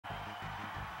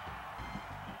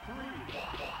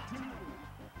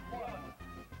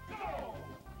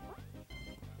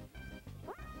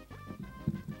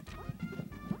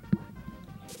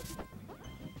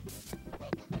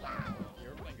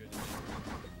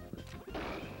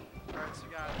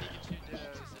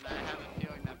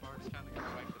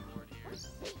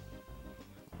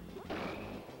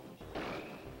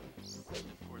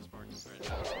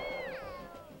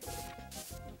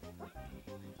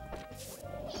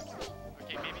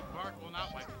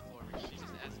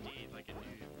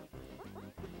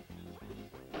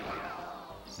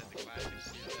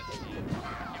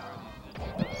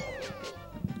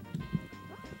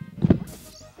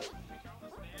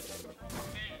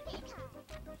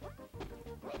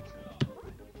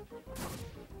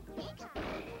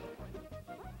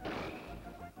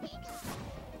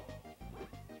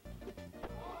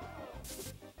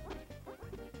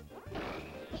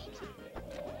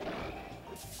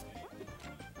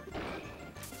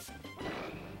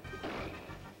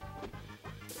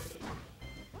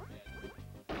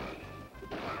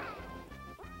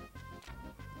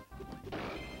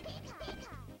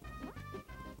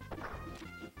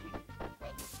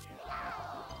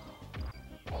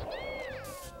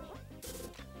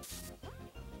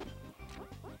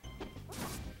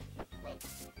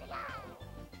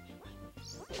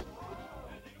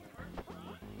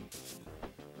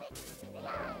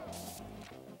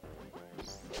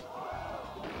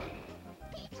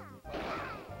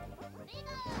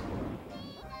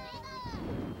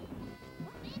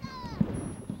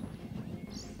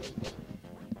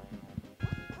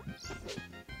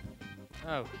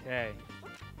Okay.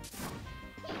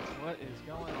 What is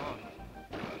going on?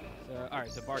 So, all right,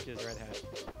 so Bark is red hat.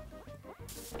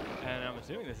 And I'm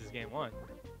assuming this is game 1.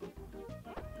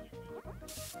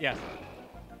 Yes.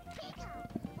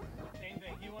 Same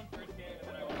thing. He won first game, and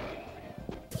then I won game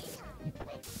 3.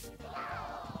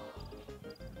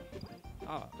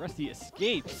 Ah, Rusty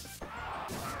escapes.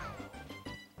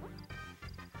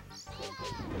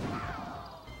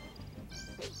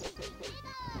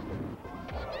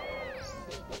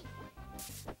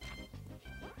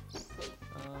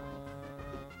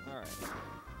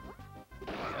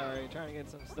 Trying to get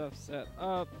some stuff set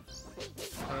up.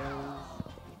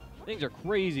 Things are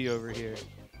crazy over here.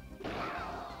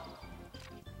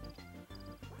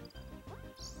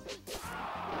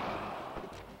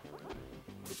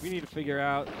 We need to figure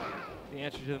out the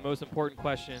answer to the most important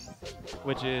question,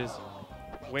 which is,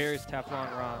 where is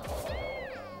Teflon Ron?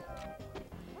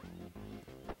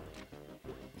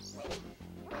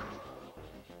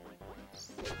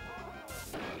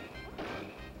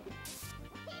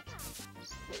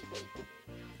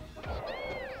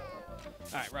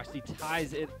 All right, Rusty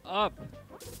ties it up.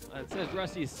 It says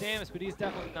Rusty is Samus, but he's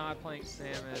definitely not playing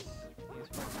Samus. He's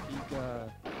from Pika.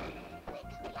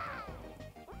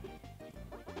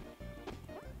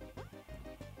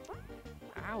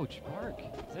 Ouch, Bark.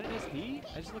 Is that an SD?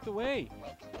 I just looked away.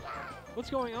 What's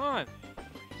going on?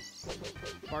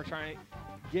 Bark trying to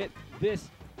get this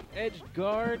edge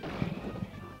guard.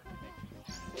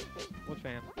 What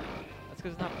fam? That's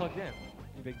because it's not plugged in,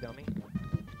 you big dummy.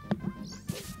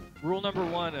 Rule number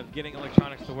 1 of getting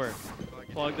electronics to work.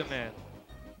 Plug them in.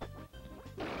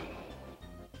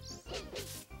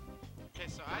 Okay,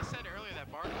 so I said earlier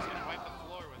that Bark was going to wipe the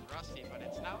floor with Rusty, but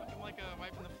it's not looking like a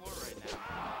wiping the floor right now.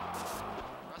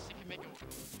 Rusty can make a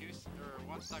goose or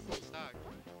one stock.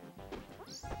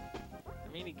 I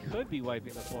mean, he could be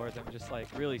wiping the floor with them just like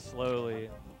really slowly.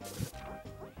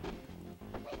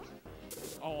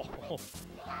 Oh.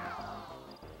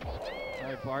 All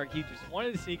right, Bark, he just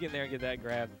wanted to sneak in there and get that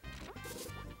grab.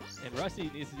 And Rusty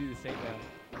needs to do the same now.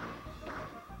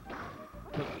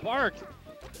 But Bark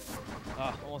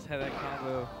almost had that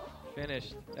combo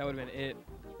finished. That would have been it.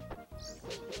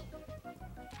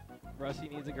 Rusty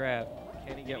needs a grab.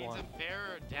 Can he get one? He needs a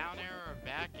fair down air or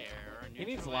back air. Or He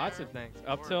needs lots of things.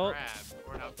 Up or tilt. Grab,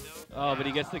 or an up tilt. Oh, but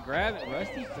he gets the grab, and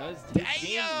Rusty does take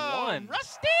game 1.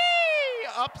 Rusty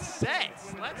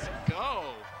upsets. Let's go.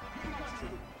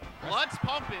 Blood's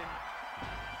pumping.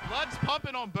 Blood's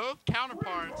pumping on both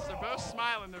counterparts. They're both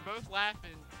smiling. They're both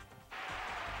laughing.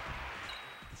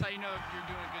 That's how you know if you're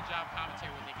doing a good job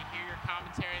commentating when they can hear your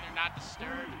commentary. They're not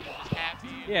disturbed. They're just happy.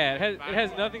 Yeah, it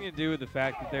has nothing to do with the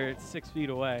fact that they're 6 feet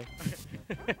away.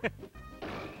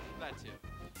 That too.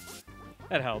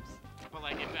 That helps. But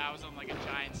like if I was on like a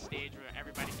giant stage where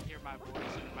everybody could hear my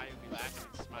voice, everybody would be laughing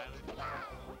and smiling.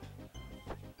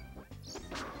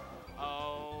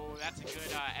 Oh, that's a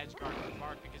good edge guard for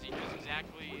Bark because he knows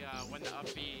exactly when the up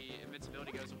B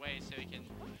invincibility goes away, so he can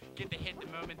get the hit the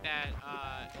moment that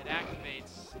it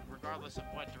activates, regardless of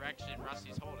what direction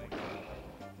Rusty's holding.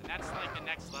 And that's like the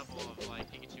next level of like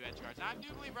Pikachu edge guards. And I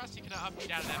do believe Rusty could have up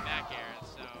beat out of that back air,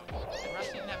 so and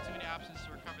Rusty didn't have too many options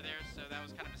to recover there, so that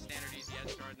was kind of a standard easy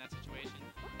edge guard in that situation.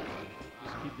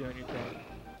 Just keep doing your thing.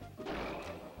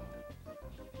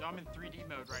 Yo, I'm in 3D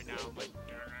mode right now. I'm like,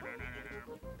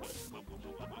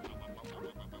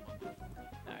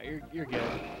 Nah, you're good.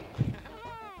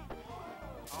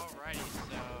 Alrighty,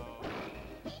 so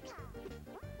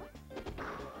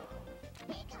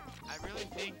I really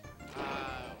think,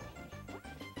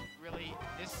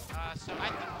 so I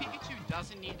think Pikachu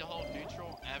doesn't need to hold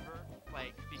neutral ever.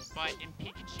 Like, but in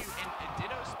Pikachu and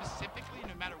Ditto specifically,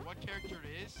 no matter what character it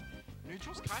is,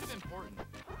 neutral's kind of important.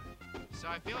 So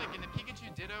I feel like in the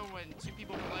Pikachu Ditto, when 2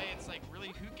 people play, it's like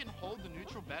really who can hold the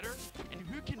neutral better and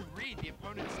who can read the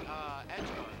opponent's edge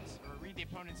guards or read the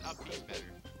opponent's up B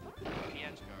better, the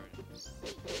edge guard.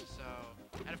 So,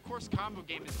 and of course combo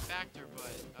game is a factor,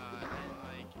 but then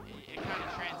like it kind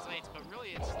of translates. But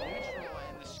really, it's neutral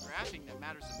and the scrapping that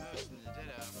matters the most in the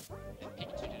Ditto, in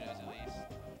Pikachu Dittos at least.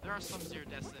 There are some zero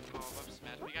deaths that involve up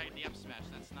smash. We gotta get the up smash.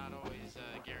 That's not always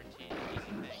guaranteed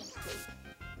an easy thing.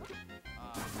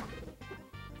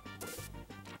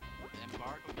 And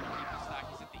Bark looking to keep his stock.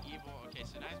 He's at the evil. Okay,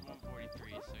 so now he's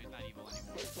 143, so he's not evil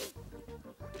anymore.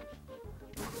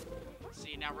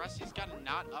 See, now Rusty's got a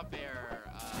not up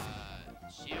air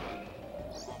shield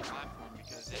on platform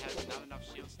because it has not enough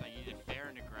shields. Now you need a fair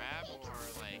and a grab or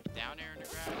like down air and a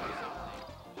grab or something.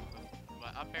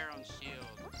 But up air on shield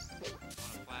on a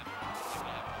platform.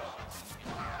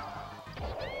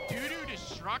 Doo-doo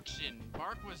destruction.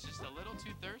 Bark was just a little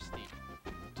too thirsty.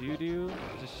 Doo-doo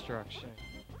destruction.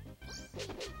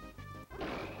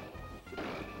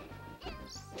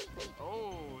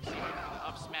 Oh, see, went for the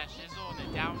up smash nizzle and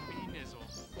the down B nizzle.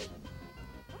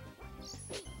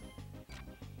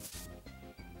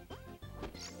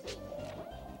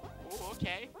 Oh,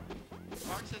 okay.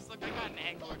 Mark says, look, I got an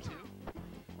angle or two.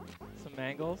 Some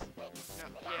mangles.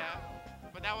 Yeah,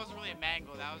 but that wasn't really a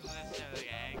mangle. That wasn't necessarily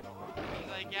an angle. He's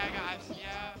like, yeah, I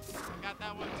got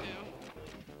that one too.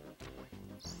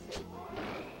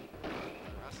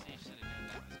 Rusty should have known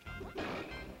that was coming.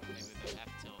 Maybe with the F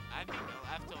tilt. I think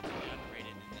F tilt's really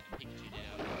underrated in the Pikachu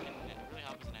Ditto. It really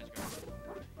helps as an edge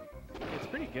guard. It's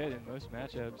pretty good in most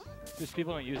matchups. Just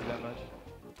people don't use it that much.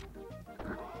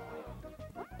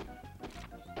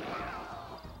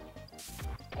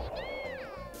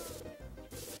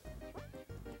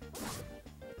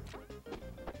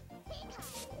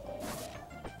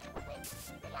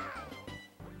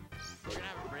 We're gonna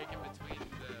have a break in between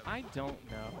the... I don't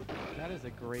know. That is a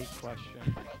great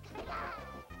question.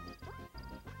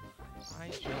 I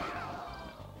just don't know.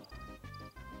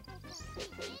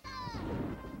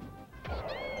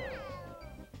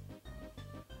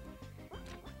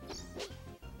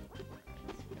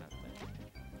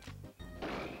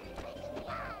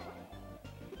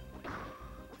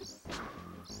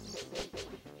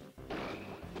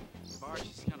 Bar's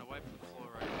just kind of wiping the floor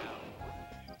right now.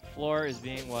 Floor is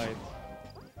being wiped.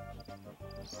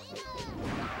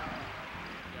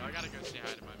 Yo, I gotta go say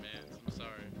hi to my mans. I'm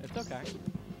sorry. It's okay.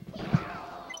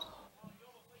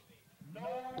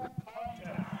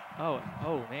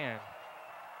 Oh man.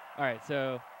 All right,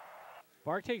 so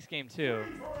Bark takes game 2,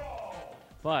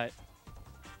 but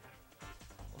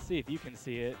we'll see if you can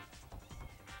see it.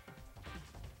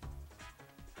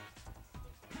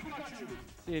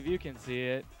 See if you can see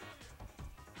it.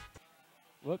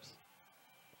 Whoops.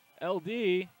 LD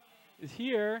is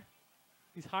here.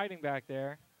 He's hiding back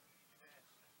there.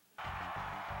 All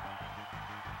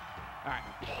right,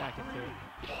 back into it.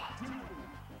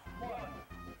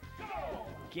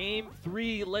 Game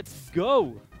 3, let's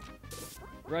go.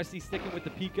 Rusty sticking with the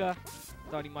Pika.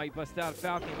 Thought he might bust out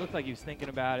Falcon. Looked like he was thinking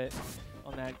about it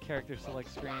on that character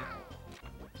select screen.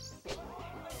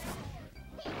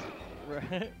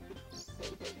 Right.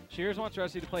 Shears wants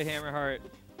Rusty to play Hammerheart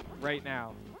right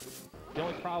now. The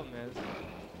only problem is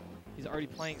he's already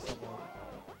playing someone.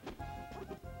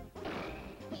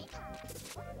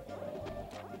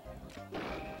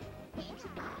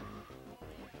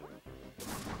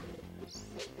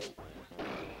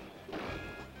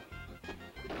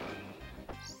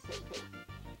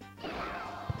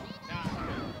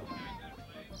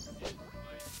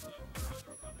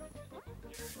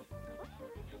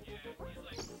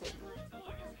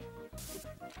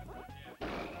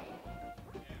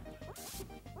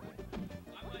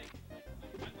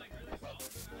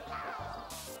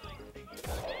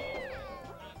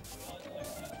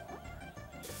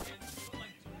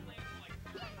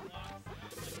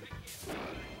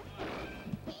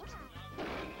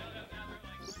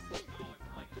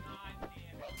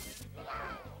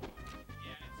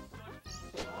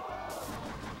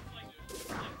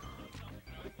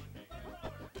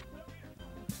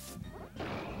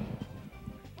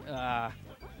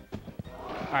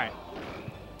 All right.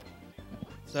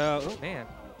 So, oh man,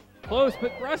 close,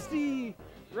 but Rusty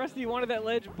wanted that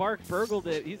ledge. Bark burgled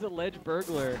it. He's a ledge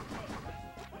burglar.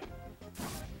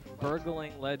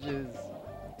 Burgling ledges.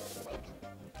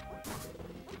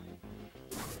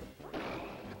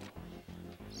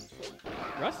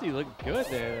 Rusty looked good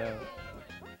there, though.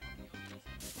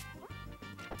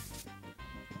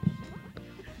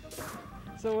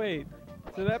 So wait,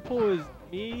 so that pool is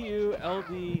me, you,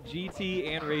 LD, GT,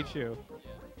 and Raichu.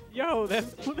 Yo,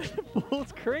 that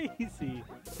pool's crazy.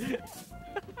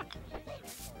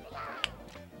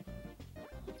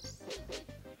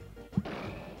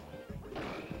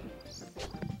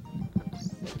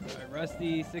 Alright,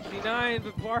 Rusty 69,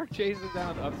 but Bark chases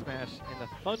down up smash, and the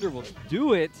Thunder will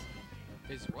do it.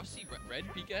 Is Rusty red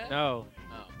Pika? No.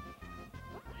 Oh.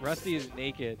 Rusty is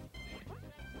naked.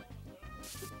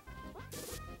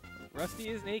 Rusty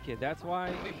is naked. That's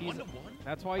why Wait, he's. 1-1?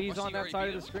 That's why he's Rusty on that already side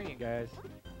beat of the him? screen, guys.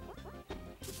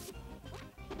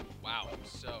 Wow.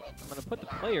 So. I'm gonna put the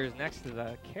players next to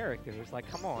the characters.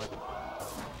 Like, come on.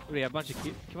 What do we have? A bunch of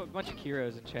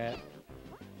Kiros in chat.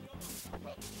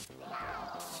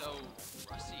 So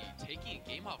Rusty taking a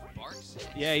game off Bark's.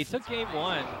 Yeah, he took game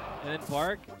 1, and then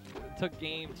Bark took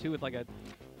game 2 with like a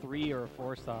 3 or a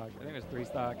 4 stock. I think it was 3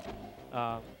 stock.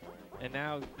 And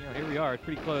now, you know, here we are. It's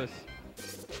pretty close.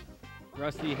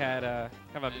 Rusty had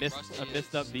kind of a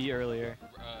missed up B earlier.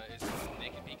 Is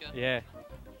naked Pika? Yeah.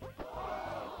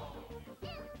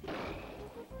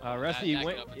 Rusty that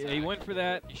went. good up Yeah, he attack. went for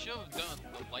that. He should have done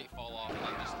a light fall off and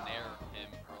then just nair him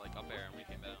or like up air when he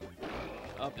came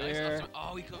down. Up Nice there.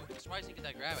 Oh, he could. Surprised he did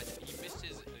that grab. I think he missed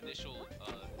his initial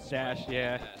Dash, sprint.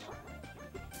 yeah. Dash.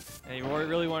 And he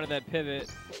really wanted that pivot.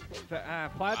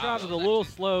 Flat drop is a that was little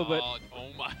actually- slow, but oh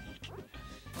my.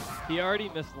 he already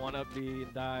missed one up B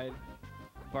and died.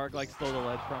 Bark like stole the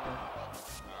ledge from him.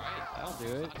 All right. That'll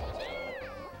do it.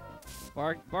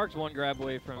 Stock 2. Bark's one grab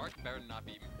away from Mark better not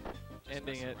be just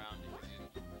ending messing it. around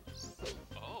because he's-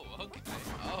 Oh, okay.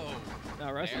 Oh.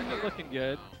 Now Rusty's There. been looking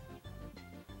good.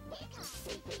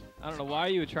 I don't know why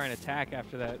you would try and attack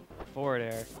after that forward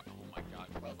air. Oh my god.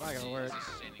 Not gonna He's work.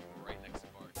 just standing right next to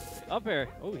Mark. Up air.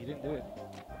 Oh, he didn't do it.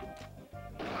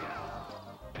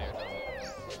 There, does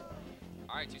it.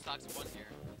 All right, 2 stocks in 1 here.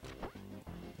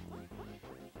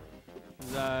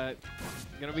 It's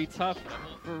gonna be tough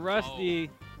for Rusty.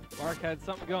 Bark had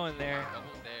something going there. Double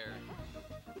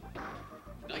there.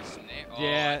 Nice nair. Oh,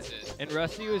 Yeah, that's it. and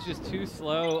Rusty was just too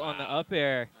slow on the up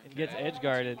air and gets Okay. edge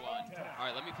guarded. 2-1. All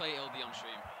right, let me play LD on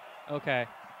stream. Okay.